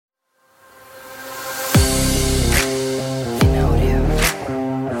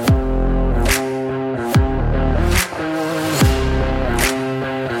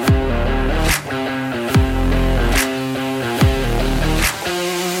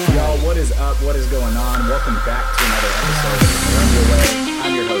is up? What is going on? Welcome back to another episode of Learn Your Way.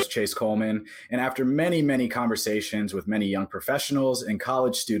 I'm your host, Chase Coleman. And after many conversations with many young professionals and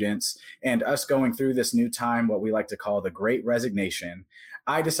college students, and us going through this new time, what we like to call the Great Resignation,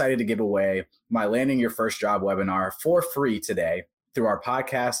 I decided to give away my Landing Your First Job webinar for free today through our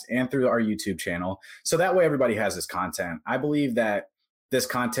podcast and through our YouTube channel. So that way everybody has this content. I believe that this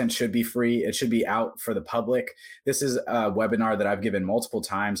content should be free. It should be out for the public. This is a webinar that I've given multiple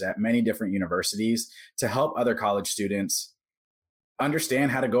times at many different universities to help other college students understand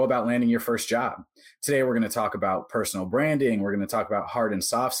how to go about landing your first job. Today, we're going to talk about personal branding. We're going to talk about hard and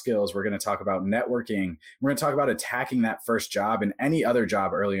soft skills. We're going to talk about networking. We're going to talk about attacking that first job and any other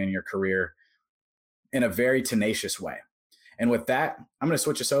job early in your career in a very tenacious way. And with that, I'm going to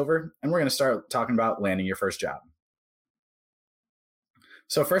switch us over and we're going to start talking about landing your first job.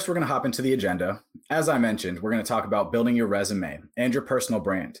 So first, we're going to hop into the agenda. As I mentioned, we're going to talk about building your resume and your personal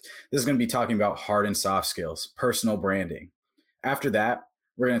brand. This is going to be talking about hard and soft skills, personal branding. After that,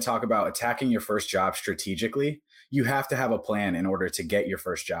 we're going to talk about attacking your first job strategically. You have to have a plan in order to get your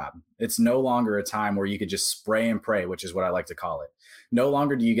first job. It's no longer a time where you could just spray and pray, which is what I like to call it. No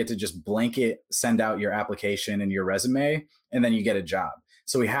longer do you get to just blanket send out your application and your resume, and then you get a job.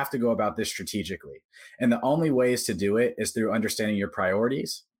 So we have to go about this strategically. And the only ways to do it is through understanding your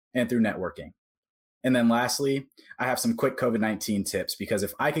priorities and through networking. And then lastly, I have some quick COVID-19 tips, because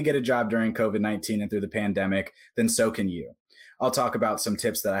if I could get a job during COVID-19 and through the pandemic, then so can you. I'll talk about some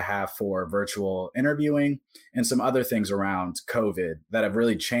tips that I have for virtual interviewing and some other things around COVID that have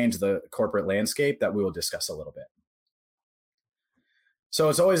really changed the corporate landscape that we will discuss a little bit. So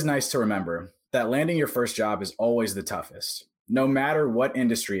it's always nice to remember that landing your first job is always the toughest, no matter what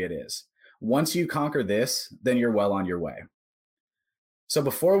industry it is. Once you conquer this, then you're well on your way. So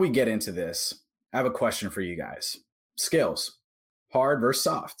before we get into this, I have a question for you guys. Skills, hard versus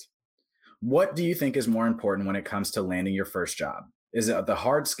soft. What do you think is more important when it comes to landing your first job? Is it the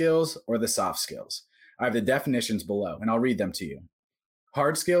hard skills or the soft skills? I have the definitions below, and I'll read them to you.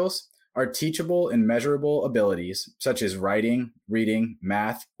 Hard skills are teachable and measurable abilities such as writing, reading,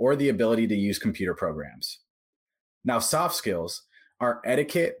 math, or the ability to use computer programs. Now, soft skills are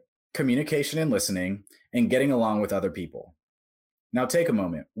etiquette, communication and listening, and getting along with other people. Now, take a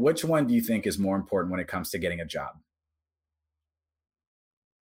moment. Which one do you think is more important when it comes to getting a job?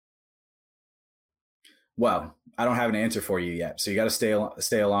 Well, I don't have an answer for you yet, so you got to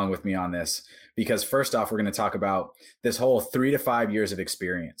stay along with me on this, because first off, we're going to talk about this whole 3 to 5 years of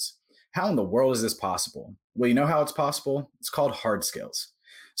experience. How in the world is this possible? Well, you know how it's possible? It's called hard skills.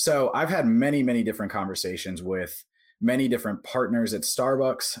 So I've had many different conversations with many different partners at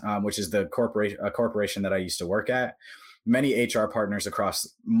Starbucks, which is the corporation that I used to work at, many HR partners across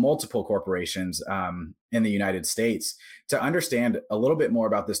multiple corporations in the United States, to understand a little bit more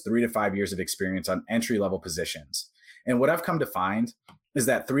about this 3 to 5 years of experience on entry-level positions. And what I've come to find is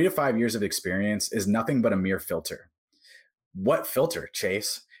that 3 to 5 years of experience is nothing but a mere filter. What filter,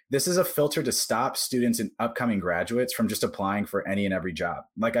 Chase? This is a filter to stop students and upcoming graduates from just applying for any and every job.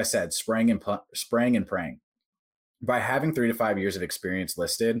 Like I said, spraying and praying. By having 3 to 5 years of experience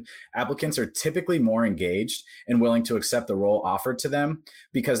listed, applicants are typically more engaged and willing to accept the role offered to them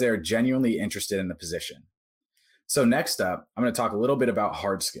because they are genuinely interested in the position. So next up, I'm going to talk a little bit about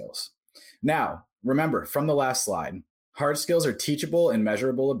hard skills. Now, remember from the last slide, hard skills are teachable and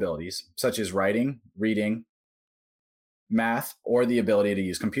measurable abilities such as writing, reading, math, or the ability to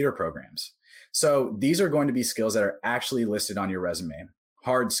use computer programs. So these are going to be skills that are actually listed on your resume,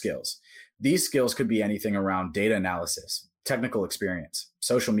 hard skills. These skills could be anything around data analysis, technical experience,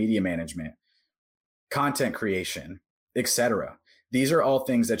 social media management, content creation, etc. These are all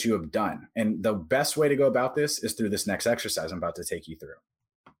things that you have done. And the best way to go about this is through this next exercise I'm about to take you through.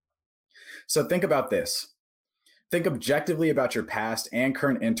 So think about this. Think objectively about your past and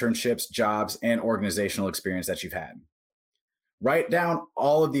current internships, jobs, and organizational experience that you've had. Write down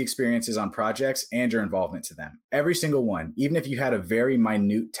all of the experiences on projects and your involvement to them. Every single one, even if you had a very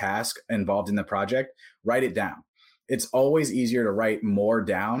minute task involved in the project, write it down. It's always easier to write more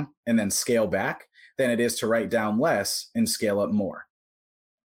down and then scale back than it is to write down less and scale up more.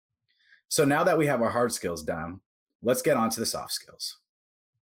 So now that we have our hard skills down, let's get on to the soft skills.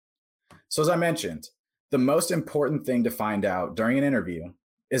 So as I mentioned, the most important thing to find out during an interview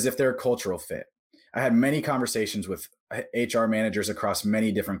is if they're a cultural fit. I had many conversations with HR managers across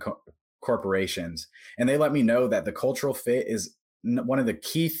many different corporations, and they let me know that the cultural fit is one of the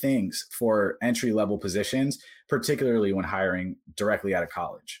key things for entry-level positions, particularly when hiring directly out of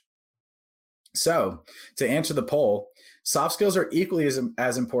college. So to answer the poll, soft skills are equally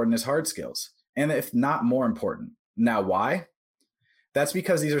as important as hard skills, and if not more important. Now, why? That's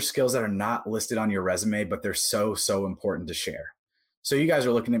because these are skills that are not listed on your resume, but they're so, so important to share. So you guys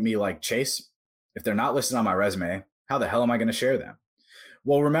are looking at me like, Chase, if they're not listed on my resume, how the hell am I going to share them?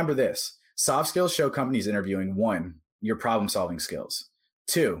 Well, remember this. Soft skills show companies interviewing: one, your problem solving skills;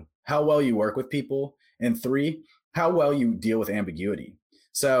 two, how well you work with people; and three, how well you deal with ambiguity.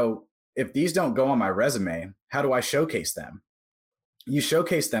 So if these don't go on my resume, how do I showcase them? You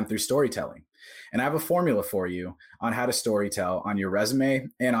showcase them through storytelling. And I have a formula for you on how to storytell on your resume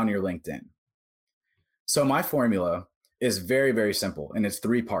and on your LinkedIn. So my formula is very, very simple, and it's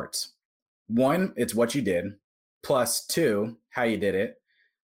three parts. One, it's what you did; plus two, how you did it;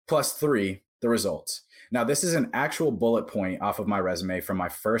 plus three, the results. Now, this is an actual bullet point off of my resume from my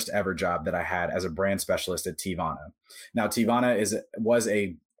first ever job that I had as a brand specialist at Teavana. Now, Teavana was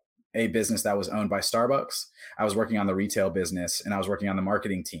a business that was owned by Starbucks. I was working on the retail business and I was working on the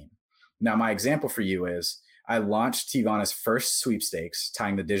marketing team. Now, my example for you is I launched Teavana's first sweepstakes,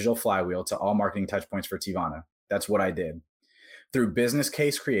 tying the digital flywheel to all marketing touchpoints for Teavana. That's what I did. Through business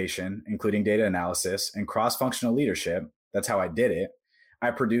case creation, including data analysis and cross-functional leadership, that's how I did it. I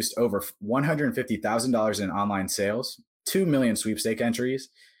produced over $150,000 in online sales, 2 million sweepstake entries,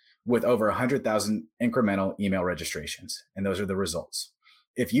 with over 100,000 incremental email registrations. And those are the results.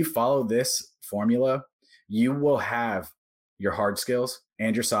 If you follow this formula, you will have your hard skills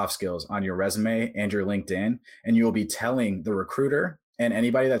and your soft skills on your resume and your LinkedIn, and you will be telling the recruiter and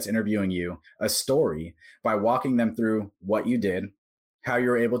anybody that's interviewing you a story by walking them through what you did, how you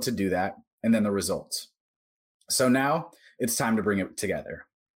were able to do that, and then the results. So now it's time to bring it together.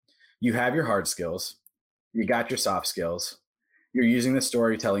 You have your hard skills, you got your soft skills, you're using the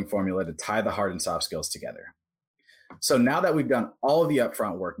storytelling formula to tie the hard and soft skills together. So now that we've done all of the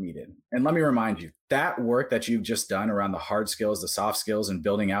upfront work needed, and let me remind you, that work that you've just done around the hard skills, the soft skills, and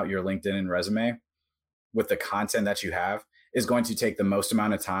building out your LinkedIn and resume with the content that you have is going to take the most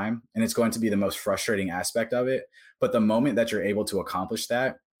amount of time, and it's going to be the most frustrating aspect of it. But the moment that you're able to accomplish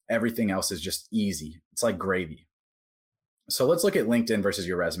that, everything else is just easy. It's like gravy. So let's look at LinkedIn versus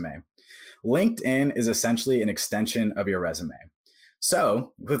your resume. LinkedIn is essentially an extension of your resume.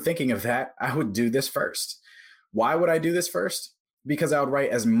 So with thinking of that, I would do this first. Why would I do this first? Because I would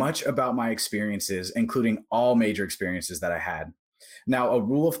write as much about my experiences, including all major experiences that I had. Now, a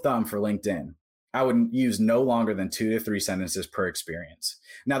rule of thumb for LinkedIn, I would use no longer than 2 to 3 sentences per experience.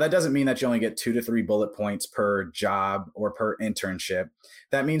 Now, that doesn't mean that you only get 2 to 3 bullet points per job or per internship.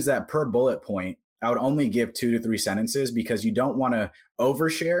 That means that per bullet point, I would only give 2 to 3 sentences because you don't want to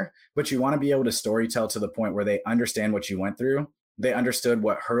overshare, but you want to be able to storytell to the point where they understand what you went through. They understood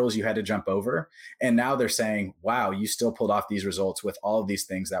what hurdles you had to jump over. And now they're saying, wow, you still pulled off these results with all of these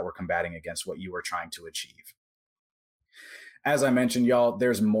things that were combating against what you were trying to achieve. As I mentioned, y'all,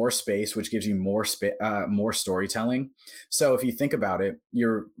 there's more space, which gives you more storytelling. So if you think about it,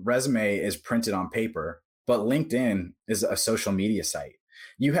 your resume is printed on paper, but LinkedIn is a social media site.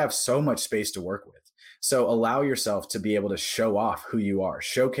 You have so much space to work with. So allow yourself to be able to show off who you are,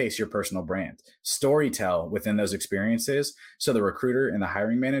 showcase your personal brand, storytell within those experiences so the recruiter and the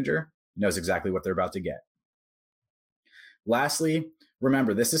hiring manager knows exactly what they're about to get. Lastly,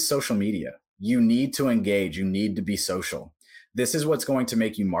 remember, this is social media. You need to engage. You need to be social. This is what's going to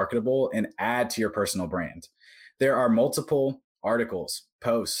make you marketable and add to your personal brand. There are multiple articles,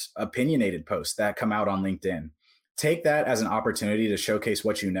 posts, opinionated posts that come out on LinkedIn. Take that as an opportunity to showcase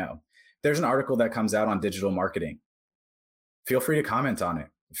what you know. There's an article that comes out on digital marketing. Feel free to comment on it.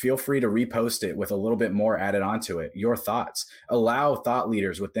 Feel free to repost it with a little bit more added onto it, your thoughts. Allow thought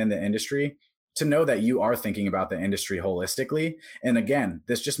leaders within the industry to know that you are thinking about the industry holistically. And again,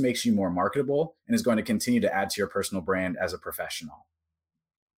 this just makes you more marketable and is going to continue to add to your personal brand as a professional.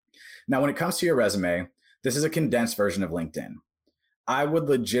 Now, when it comes to your resume, this is a condensed version of LinkedIn. I would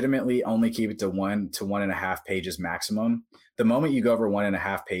legitimately only keep it to 1 to 1.5 pages maximum. The moment you go over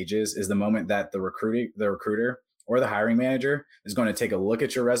 1.5 pages is the moment that the recruiter or the hiring manager is going to take a look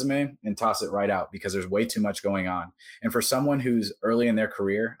at your resume and toss it right out because there's way too much going on. And for someone who's early in their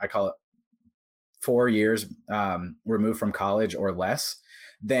career, I call it 4 years removed from college or less,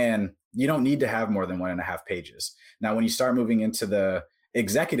 then you don't need to have more than 1.5 pages. Now, when you start moving into the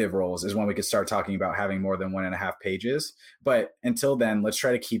executive roles is when we could start talking about having more than 1.5 pages. But until then, let's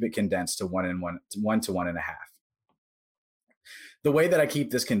try to keep it condensed to 1 to 1.5. The way that I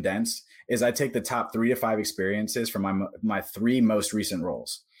keep this condensed is I take the top 3 to 5 experiences from my 3 most recent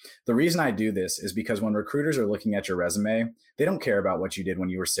roles. The reason I do this is because when recruiters are looking at your resume, they don't care about what you did when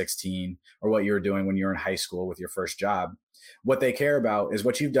you were 16 or what you were doing when you were in high school with your first job. What they care about is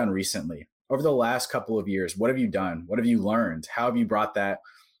what you've done recently. Over the last couple of years, what have you done? What have you learned? How have you brought that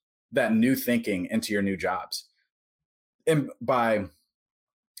new thinking into your new jobs? And by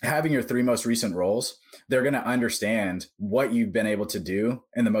having your 3 most recent roles, they're going to understand what you've been able to do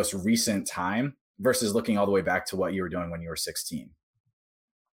in the most recent time versus looking all the way back to what you were doing when you were 16.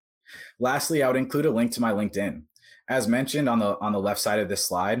 Lastly, I would include a link to my LinkedIn. As mentioned on the left side of this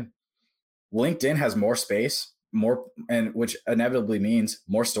slide, LinkedIn has more space, which inevitably means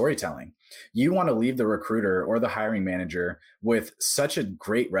more storytelling. You want to leave the recruiter or the hiring manager with such a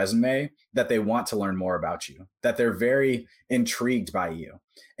great resume that they want to learn more about you, that they're very intrigued by you.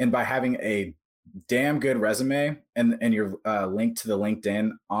 And by having a damn good resume and your link to the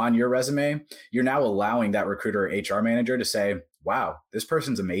LinkedIn on your resume, you're now allowing that recruiter or HR manager to say, wow, this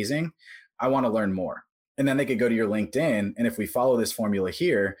person's amazing. I want to learn more. And then they could go to your LinkedIn. And if we follow this formula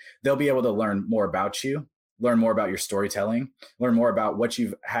here, they'll be able to learn more about you, learn more about your storytelling, learn more about what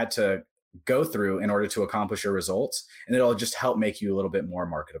you've had to go through in order to accomplish your results. And it'll just help make you a little bit more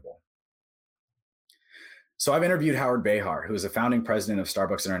marketable. So I've interviewed Howard Behar, who is the founding president of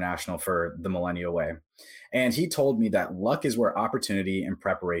Starbucks International for the Millennial Way. And he told me that luck is where opportunity and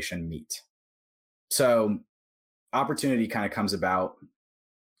preparation meet. So opportunity kind of comes about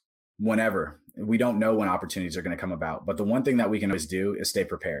whenever. We don't know when opportunities are going to come about. But the one thing that we can always do is stay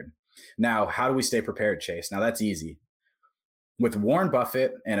prepared. Now, how do we stay prepared, Chase? Now, that's easy. With Warren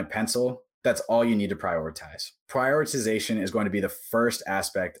Buffett and a pencil, that's all you need to prioritize. Prioritization is going to be the first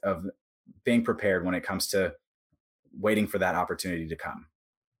aspect of being prepared when it comes to waiting for that opportunity to come.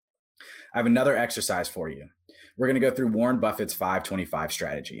 I have another exercise for you. We're going to go through Warren Buffett's 5-25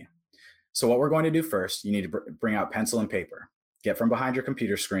 strategy. So what we're going to do first, you need to bring out pencil and paper. Get from behind your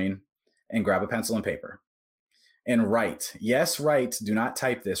computer screen and grab a pencil and paper. And write. Yes, write. Do not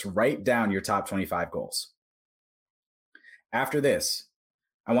type this. Write down your top 25 goals. After this,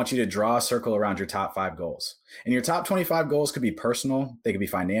 I want you to draw a circle around your top 5 goals. And your top 25 goals could be personal, they could be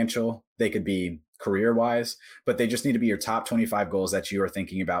financial, they could be career-wise, but they just need to be your top 25 goals that you are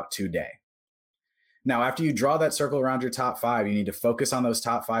thinking about today. Now, after you draw that circle around your top 5, you need to focus on those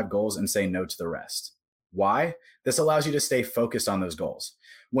top 5 goals and say no to the rest. Why? This allows you to stay focused on those goals.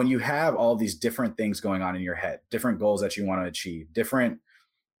 When you have all these different things going on in your head, different goals that you want to achieve, different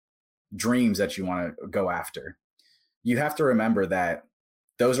dreams that you want to go after, you have to remember that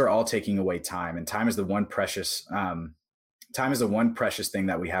those are all taking away time, and time is the one precious thing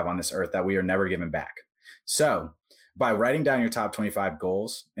that we have on this earth that we are never given back. So by writing down your top 25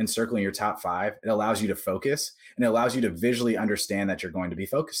 goals and circling your top 5, it allows you to focus, and it allows you to visually understand that you're going to be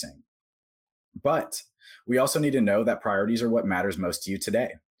focusing. But we also need to know that priorities are what matters most to you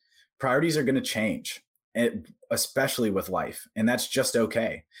today. Priorities are going to change, especially with life, and that's just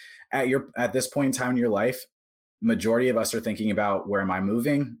okay. At this point in time in your life, majority of us are thinking about, where am I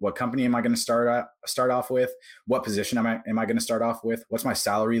moving? What company am I going to start off with? What position am I going to start off with? What's my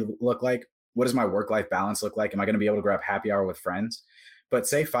salary look like? What does my work-life balance look like? Am I going to be able to grab happy hour with friends? But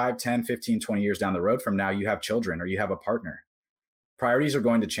say 5, 10, 15, 20 years down the road from now, you have children or you have a partner. Priorities are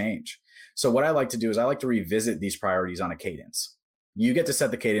going to change. So what I like to do is I like to revisit these priorities on a cadence. You get to set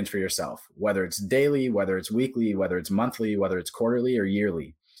the cadence for yourself, whether it's daily, whether it's weekly, whether it's monthly, whether it's quarterly or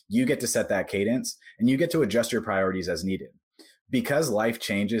yearly. You get to set that cadence, and you get to adjust your priorities as needed. Because life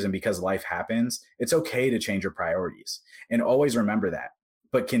changes and because life happens, it's okay to change your priorities. And always remember that.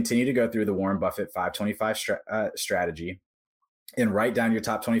 But continue to go through the Warren Buffett 5-25 strategy and write down your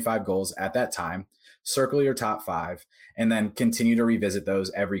top 25 goals at that time, circle your top 5, and then continue to revisit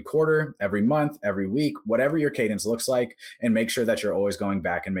those every quarter, every month, every week, whatever your cadence looks like, and make sure that you're always going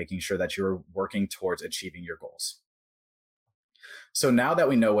back and making sure that you're working towards achieving your goals. So now that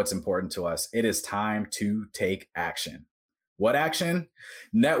we know what's important to us, it is time to take action. What action?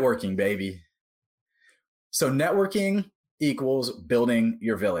 Networking, baby. So networking equals building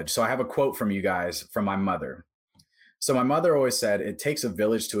your village. So I have a quote from you guys from my mother. So my mother always said, it takes a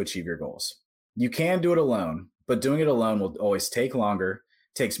village to achieve your goals. You can do it alone, but doing it alone will always take longer,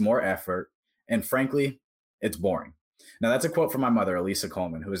 takes more effort, and frankly, it's boring. Now that's a quote from my mother, Elisa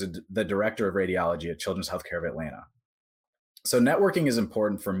Coleman, who is the director of radiology at Children's Healthcare of Atlanta. So networking is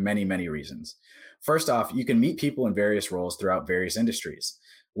important for many, many reasons. First off, you can meet people in various roles throughout various industries.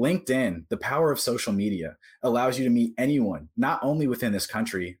 LinkedIn, the power of social media, allows you to meet anyone, not only within this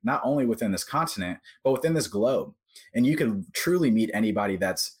country, not only within this continent, but within this globe. And you can truly meet anybody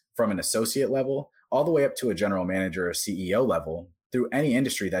that's from an associate level all the way up to a general manager or CEO level through any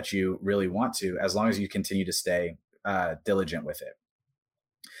industry that you really want to, as long as you continue to stay diligent with it.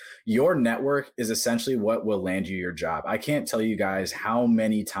 Your network is essentially what will land you your job. I can't tell you guys how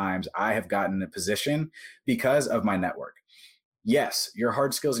many times I have gotten a position because of my network. Yes, your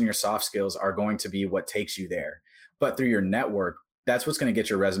hard skills and your soft skills are going to be what takes you there. But through your network, that's what's going to get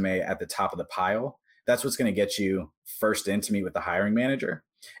your resume at the top of the pile. That's what's going to get you first in to meet with the hiring manager.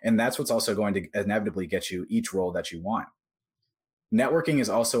 And that's what's also going to inevitably get you each role that you want. Networking is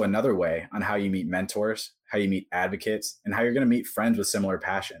also another way on how you meet mentors, how you meet advocates, and how you're going to meet friends with similar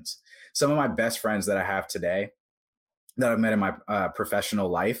passions. Some of my best friends that I have today that I've met in my professional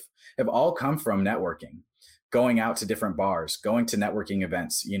life have all come from networking, going out to different bars, going to networking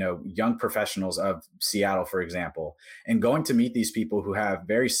events, young professionals of Seattle, for example, and going to meet these people who have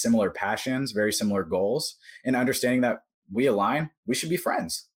very similar passions, very similar goals, and understanding that we align, we should be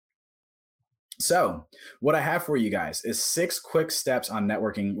friends. So what I have for you guys is 6 quick steps on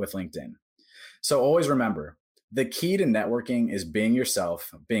networking with LinkedIn. So always remember, the key to networking is being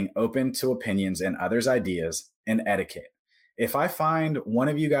yourself, being open to opinions and others' ideas, and etiquette. If I find one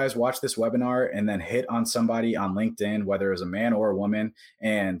of you guys watch this webinar and then hit on somebody on LinkedIn, whether it's a man or a woman,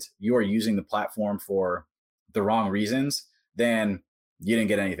 and you are using the platform for the wrong reasons, then you didn't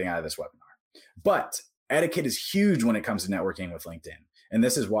get anything out of this webinar. But etiquette is huge when it comes to networking with LinkedIn. And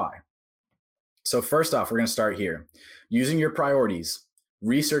this is why. So first off, we're going to start here. Using your priorities,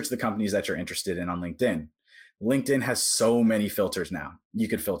 research the companies that you're interested in on LinkedIn. LinkedIn has so many filters now. You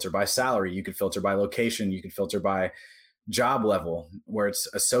could filter by salary. You could filter by location. You could filter by job level, where it's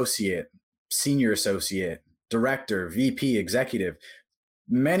associate, senior associate, director, VP, executive,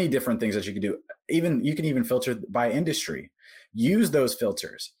 many different things that you could do. You can even filter by industry. Use those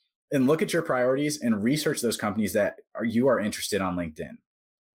filters and look at your priorities and research those companies that you are interested on LinkedIn.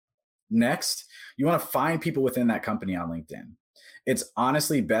 Next, you want to find people within that company on LinkedIn. It's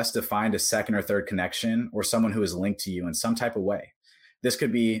honestly best to find a second or third connection or someone who is linked to you in some type of way. This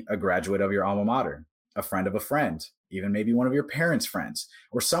could be a graduate of your alma mater, a friend of a friend, even maybe one of your parents' friends,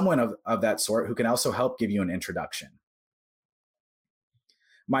 or someone of that sort who can also help give you an introduction.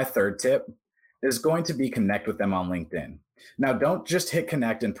 My third tip is going to be connect with them on LinkedIn. Now, don't just hit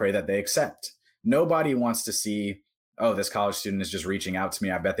connect and pray that they accept. Nobody wants to see, oh, this college student is just reaching out to me.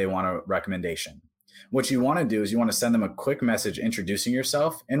 I bet they want a recommendation. What you want to do is you want to send them a quick message introducing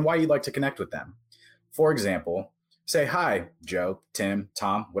yourself and why you'd like to connect with them. For example, say, hi, Joe, Tim,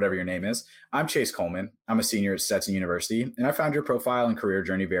 Tom, whatever your name is. I'm Chase Coleman. I'm a senior at Stetson University, and I found your profile and career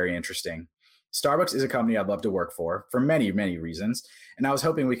journey very interesting. Starbucks is a company I'd love to work for many, many reasons, and I was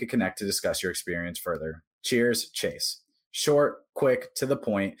hoping we could connect to discuss your experience further. Cheers, Chase. Short, quick, to the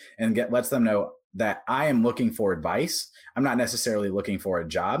point, and lets them know that I am looking for advice. I'm not necessarily looking for a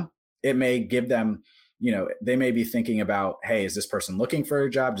job. It may give them, they may be thinking about, hey, is this person looking for a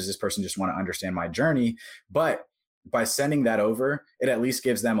job? Does this person just want to understand my journey? But by sending that over, it at least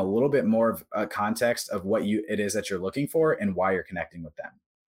gives them a little bit more of a context of what it is that you're looking for and why you're connecting with them.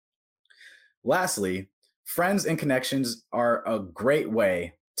 Lastly, friends and connections are a great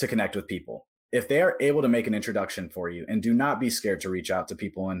way to connect with people. If they are able to make an introduction for you, and do not be scared to reach out to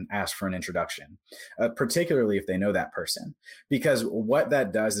people and ask for an introduction, particularly if they know that person, because what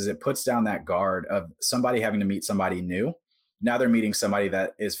that does is it puts down that guard of somebody having to meet somebody new. Now they're meeting somebody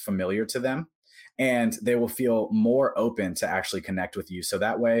that is familiar to them, and they will feel more open to actually connect with you. So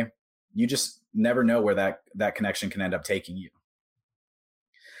that way you just never know where that connection can end up taking you.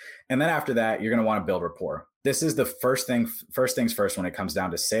 And then after that, you're going to want to build rapport. This is the first things first when it comes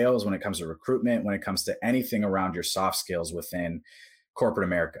down to sales, when it comes to recruitment, when it comes to anything around your soft skills within corporate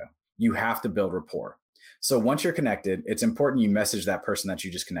America. You have to build rapport. So once you're connected, it's important you message that person that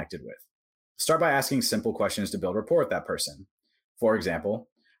you just connected with. Start by asking simple questions to build rapport with that person. For example,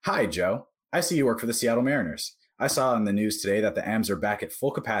 hi, Joe. I see you work for the Seattle Mariners. I saw on the news today that the M's are back at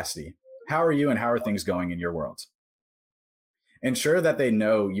full capacity. How are you and how are things going in your world? Ensure that they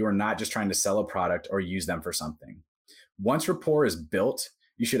know you are not just trying to sell a product or use them for something. Once rapport is built,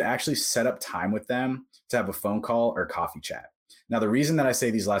 you should actually set up time with them to have a phone call or coffee chat. Now, the reason that I say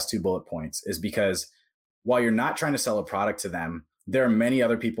these last 2 bullet points is because while you're not trying to sell a product to them, there are many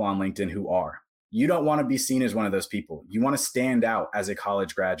other people on LinkedIn who are. You don't want to be seen as one of those people. You want to stand out as a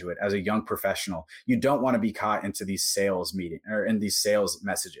college graduate, as a young professional. You don't want to be caught into these sales meetings or in these sales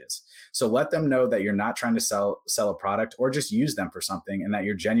messages. So let them know that you're not trying to sell a product or just use them for something, and that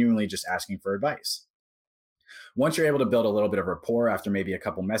you're genuinely just asking for advice. Once you're able to build a little bit of rapport after maybe a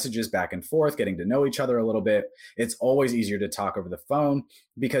couple messages back and forth, getting to know each other a little bit, it's always easier to talk over the phone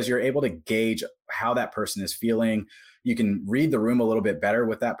because you're able to gauge how that person is feeling. You can read the room a little bit better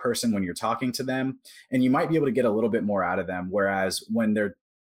with that person when you're talking to them, and you might be able to get a little bit more out of them. Whereas when they're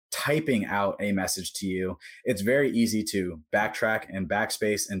typing out a message to you, it's very easy to backtrack and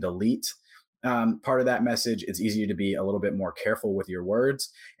backspace and delete part of that message. It's easier to be a little bit more careful with your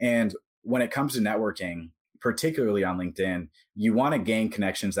words. And when it comes to networking, particularly on LinkedIn, you want to gain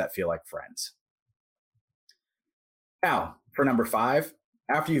connections that feel like friends. Now, for number 5,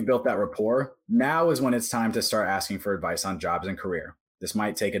 After you've built that rapport, now is when it's time to start asking for advice on jobs and career. This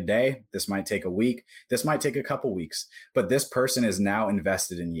might take a day, this might take a week, this might take a couple weeks, but this person is now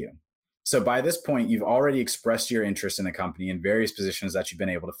invested in you. So by this point, you've already expressed your interest in a company in various positions that you've been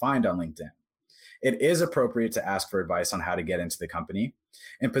able to find on LinkedIn. It is appropriate to ask for advice on how to get into the company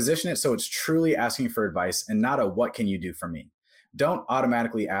and position it so it's truly asking for advice and not a what can you do for me. Don't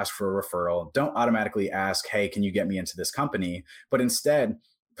automatically ask for a referral. Don't automatically ask, hey, can you get me into this company? But instead,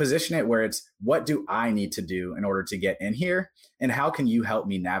 position it where it's what do I need to do in order to get in here? And how can you help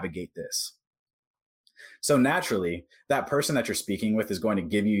me navigate this? So naturally, that person that you're speaking with is going to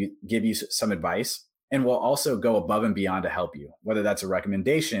give you some advice and will also go above and beyond to help you, whether that's a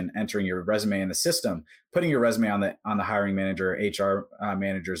recommendation, entering your resume in the system, putting your resume on the hiring manager or HR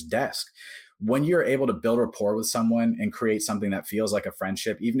manager's desk. When you're able to build rapport with someone and create something that feels like a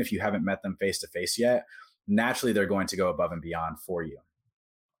friendship, even if you haven't met them face to face yet, naturally they're going to go above and beyond for you.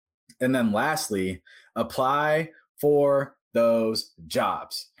 And then lastly, apply for those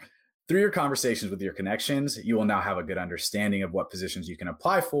jobs. Through your conversations with your connections, you will now have a good understanding of what positions you can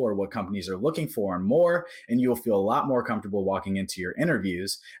apply for, what companies are looking for, and more. And you will feel a lot more comfortable walking into your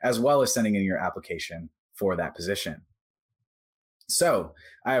interviews, as well as sending in your application for that position. So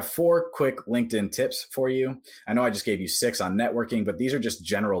I have 4 quick LinkedIn tips for you. I know I just gave you 6 on networking, but these are just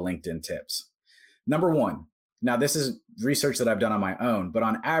general LinkedIn tips. Number 1, now this is research that I've done on my own, but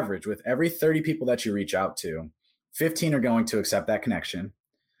on average, with every 30 people that you reach out to, 15 are going to accept that connection.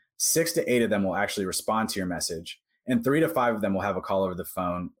 6 to 8 of them will actually respond to your message, and 3 to 5 of them will have a call over the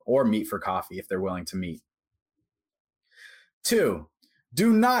phone or meet for coffee if they're willing to meet. 2,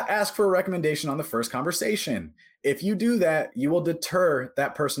 do not ask for a recommendation on the first conversation. If you do that, you will deter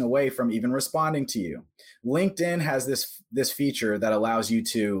that person away from even responding to you. LinkedIn has this feature that allows you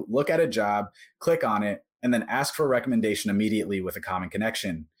to look at a job, click on it, and then ask for a recommendation immediately with a common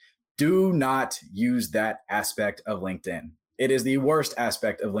connection. Do not use that aspect of LinkedIn. It is the worst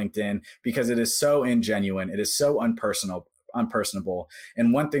aspect of LinkedIn because it is so ingenuine. It is so unpersonable.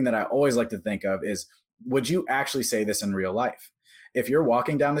 And one thing that I always like to think of is, would you actually say this in real life? If you're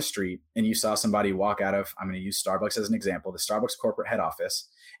walking down the street and you saw somebody walk out of, I'm going to use Starbucks as an example, the Starbucks corporate head office,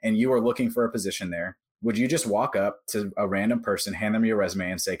 and you are looking for a position there, would you just walk up to a random person, hand them your resume,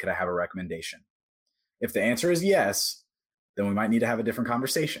 and say, could I have a recommendation? If the answer is yes, then we might need to have a different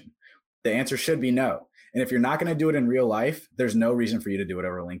conversation. The answer should be no. And if you're not going to do it in real life, there's no reason for you to do it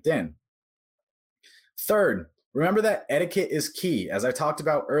over LinkedIn. Third, remember that etiquette is key. As I talked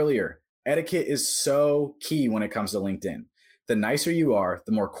about earlier, etiquette is so key when it comes to LinkedIn. The nicer you are,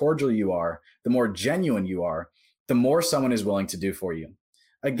 the more cordial you are, the more genuine you are, the more someone is willing to do for you.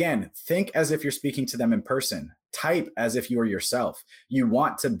 Again, think as if you're speaking to them in person. Type as if you are yourself. You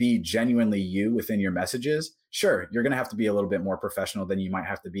want to be genuinely you within your messages. Sure, you're going to have to be a little bit more professional than you might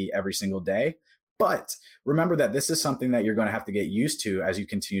have to be every single day. But remember that this is something that you're going to have to get used to as you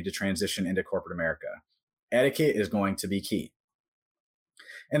continue to transition into corporate America. Etiquette is going to be key.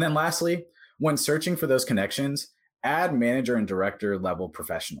 And then lastly, when searching for those connections, add manager and director level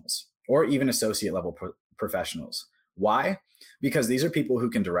professionals or even associate level professionals. Why? Because these are people who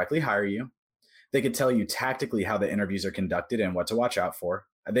can directly hire you. They could tell you tactically how the interviews are conducted and what to watch out for.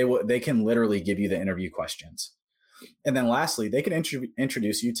 They can literally give you the interview questions. And then lastly, they can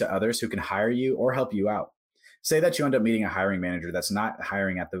introduce you to others who can hire you or help you out. Say that you end up meeting a hiring manager that's not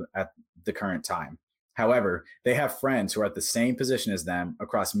hiring at the current time. However, they have friends who are at the same position as them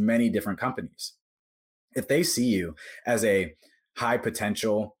across many different companies. If they see you as a high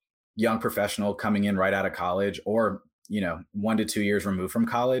potential young professional coming in right out of college or 1 to 2 years removed from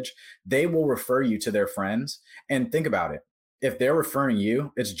college, they will refer you to their friends. And think about it. If they're referring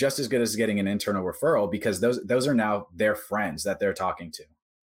you, it's just as good as getting an internal referral because those are now their friends that they're talking to.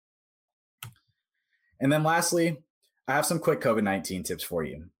 And then lastly, I have some quick COVID-19 tips for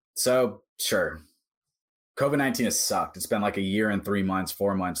you. So sure, COVID-19 has sucked. It's been like a year and 3 months,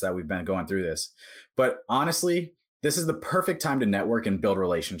 4 months that we've been going through this. But honestly, this is the perfect time to network and build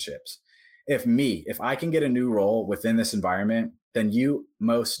relationships. If I can get a new role within this environment, then you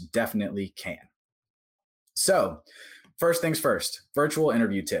most definitely can. So first things first, virtual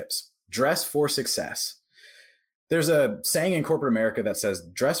interview tips. Dress for success. There's a saying in corporate America that says,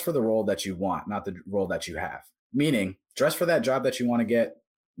 dress for the role that you want, not the role that you have. Meaning, dress for that job that you want to get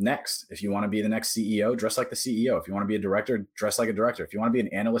next. If you want to be the next CEO, dress like the CEO. If you want to be a director, dress like a director. If you want to be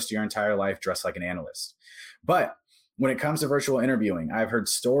an analyst your entire life, dress like an analyst. But when it comes to virtual interviewing, I've heard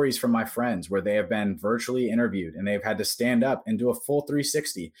stories from my friends where they have been virtually interviewed and they've had to stand up and do a full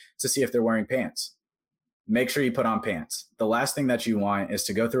 360 to see if they're wearing pants. Make sure you put on pants. The last thing that you want is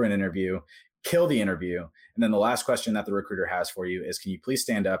to go through an interview, kill the interview. And then the last question that the recruiter has for you is, can you please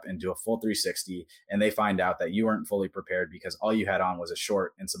stand up and do a full 360? And they find out that you weren't fully prepared because all you had on was a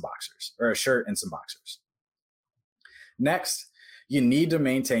short and some boxers, or a shirt and some boxers. Next, you need to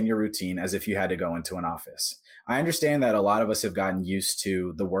maintain your routine as if you had to go into an office. I understand that a lot of us have gotten used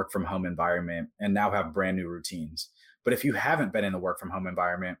to the work from home environment and now have brand new routines. But if you haven't been in the work from home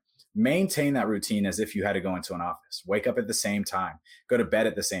environment, maintain that routine as if you had to go into an office. Wake up at the same time, go to bed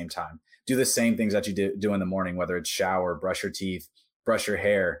at the same time, do the same things that you do in the morning, whether it's shower, brush your teeth, brush your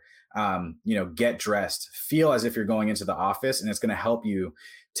hair, get dressed, feel as if you're going into the office. And it's going to help you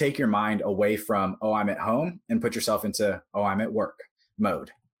take your mind away from, oh, I'm at home, and put yourself into, oh, I'm at work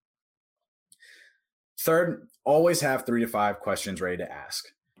mode. Third, always have 3 to 5 questions ready to ask.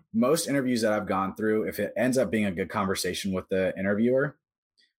 Most interviews that I've gone through, if it ends up being a good conversation with the interviewer,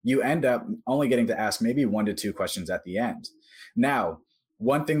 you end up only getting to ask maybe 1 to 2 questions at the end. Now,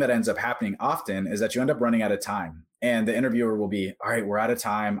 one thing that ends up happening often is that you end up running out of time, and the interviewer will be, all right, we're out of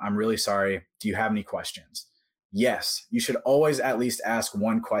time. I'm really sorry. Do you have any questions? Yes, you should always at least ask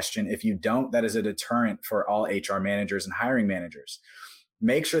 1 question. If you don't, that is a deterrent for all HR managers and hiring managers.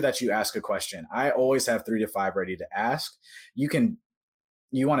 Make sure that you ask a question. I always have 3 to 5 ready to ask. You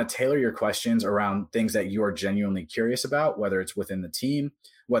want to tailor your questions around things that you are genuinely curious about, whether it's within the team,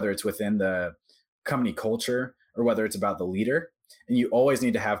 whether it's within the company culture, or whether it's about the leader. And you always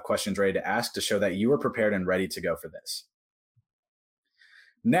need to have questions ready to ask to show that you are prepared and ready to go for this.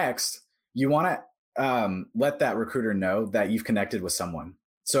 Next, you want to let that recruiter know that you've connected with someone.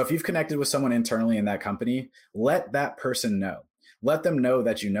 So if you've connected with someone internally in that company, let that person know. Let them know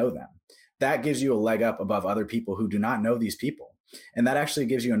that you know them. That gives you a leg up above other people who do not know these people. And that actually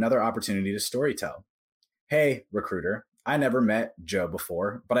gives you another opportunity to storytell. Hey, recruiter, I never met Joe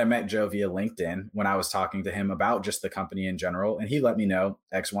before, but I met Joe via LinkedIn when I was talking to him about just the company in general, and he let me know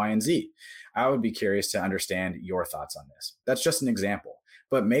X, Y, and Z. I would be curious to understand your thoughts on this. That's just an example,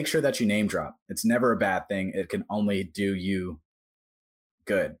 but make sure that you name drop. It's never a bad thing. It can only do you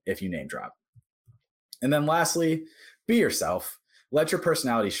good if you name drop. And then lastly, be yourself. Let your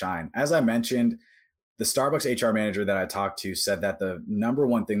personality shine. As I mentioned, the Starbucks HR manager that I talked to said that the number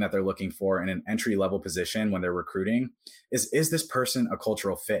one thing that they're looking for in an entry-level position when they're recruiting is this person a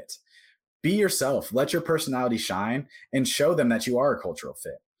cultural fit? Be yourself. Let your personality shine and show them that you are a cultural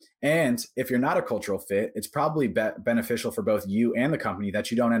fit. And if you're not a cultural fit, it's probably beneficial for both you and the company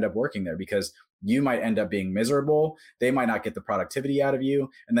that you don't end up working there, because you might end up being miserable. They might not get the productivity out of you,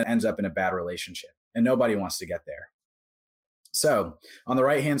 and then ends up in a bad relationship. And nobody wants to get there. So on the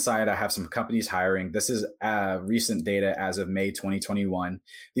right-hand side, I have some companies hiring. This is recent data as of May 2021.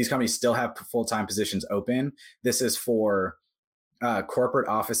 These companies still have full-time positions open. This is for corporate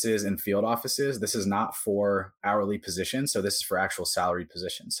offices and field offices. This is not for hourly positions. So this is for actual salaried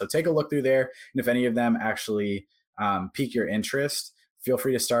positions. So take a look through there. And if any of them actually pique your interest, feel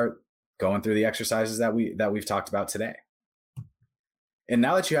free to start going through the exercises that we've talked about today. And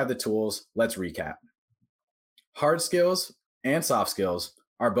now that you have the tools, let's recap. Hard skills and soft skills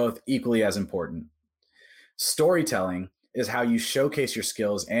are both equally as important. Storytelling is how you showcase your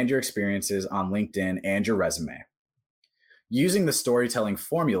skills and your experiences on LinkedIn and your resume. Using the storytelling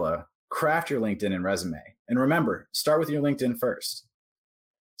formula, craft your LinkedIn and resume. And remember, start with your LinkedIn first.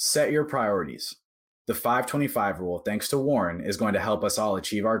 Set your priorities. The 5-25 rule, thanks to Warren, is going to help us all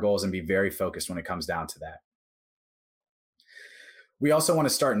achieve our goals and be very focused when it comes down to that. We also want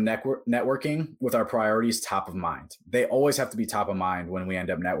to start networking with our priorities top of mind. They always have to be top of mind when we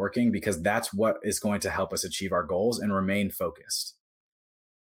end up networking, because that's what is going to help us achieve our goals and remain focused.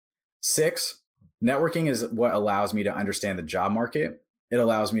 6, networking is what allows me to understand the job market. It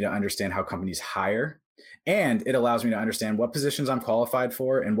allows me to understand how companies hire, and it allows me to understand what positions I'm qualified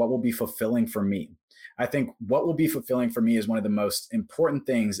for and what will be fulfilling for me. I think what will be fulfilling for me is one of the most important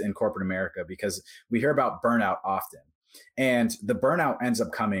things in corporate America, because we hear about burnout often. And the burnout ends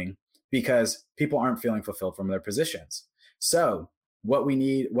up coming because people aren't feeling fulfilled from their positions. So what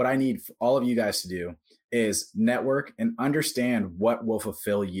I need all of you guys to do is network and understand what will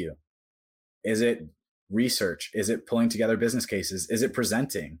fulfill you. Is it research? Is it pulling together business cases? Is it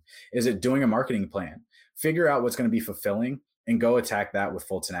presenting? Is it doing a marketing plan? Figure out what's going to be fulfilling and go attack that with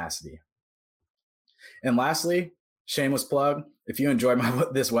full tenacity. And lastly, shameless plug, if you enjoyed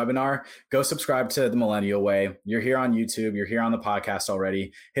this webinar, go subscribe to The Millennial Way. You're here on YouTube, you're here on the podcast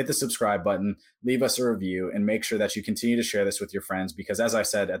already. Hit the subscribe button, leave us a review, and make sure that you continue to share this with your friends, because as I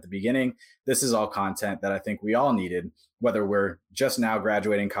said at the beginning, this is all content that I think we all needed, whether we're just now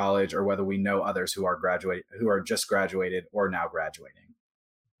graduating college or whether we know others who are just graduated or now graduating.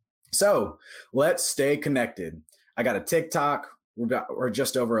 So let's stay connected. I got a TikTok, We're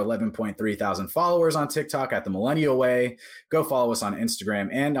just over 11.3 thousand followers on TikTok at The Millennial Way. Go follow us on Instagram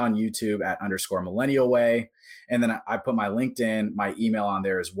and on YouTube at _Millennial Way. And then I put my LinkedIn, my email on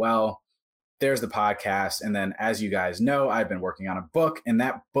there as well. There's the podcast. And then, as you guys know, I've been working on a book, and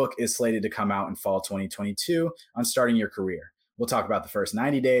that book is slated to come out in fall 2022 on starting your career. We'll talk about the first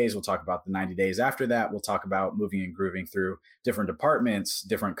 90 days. We'll talk about the 90 days after that. We'll talk about moving and grooving through different departments,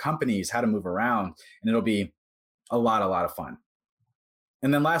 different companies, how to move around. And it'll be a lot of fun.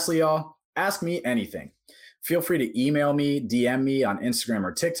 And then lastly, y'all, ask me anything. Feel free to email me, DM me on Instagram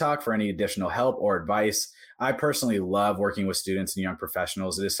or TikTok for any additional help or advice. I personally love working with students and young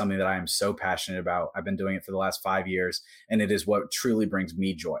professionals. It is something that I am so passionate about. I've been doing it for the last 5 years, and it is what truly brings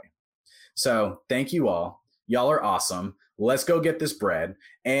me joy. So thank you all. Y'all are awesome. Let's go get this bread,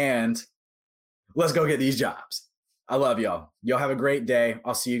 and let's go get these jobs. I love y'all. Y'all have a great day.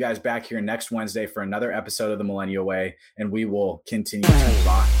 I'll see you guys back here next Wednesday for another episode of The Millennial Way, and we will continue to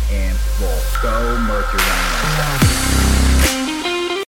rock and roll. Go Mercury.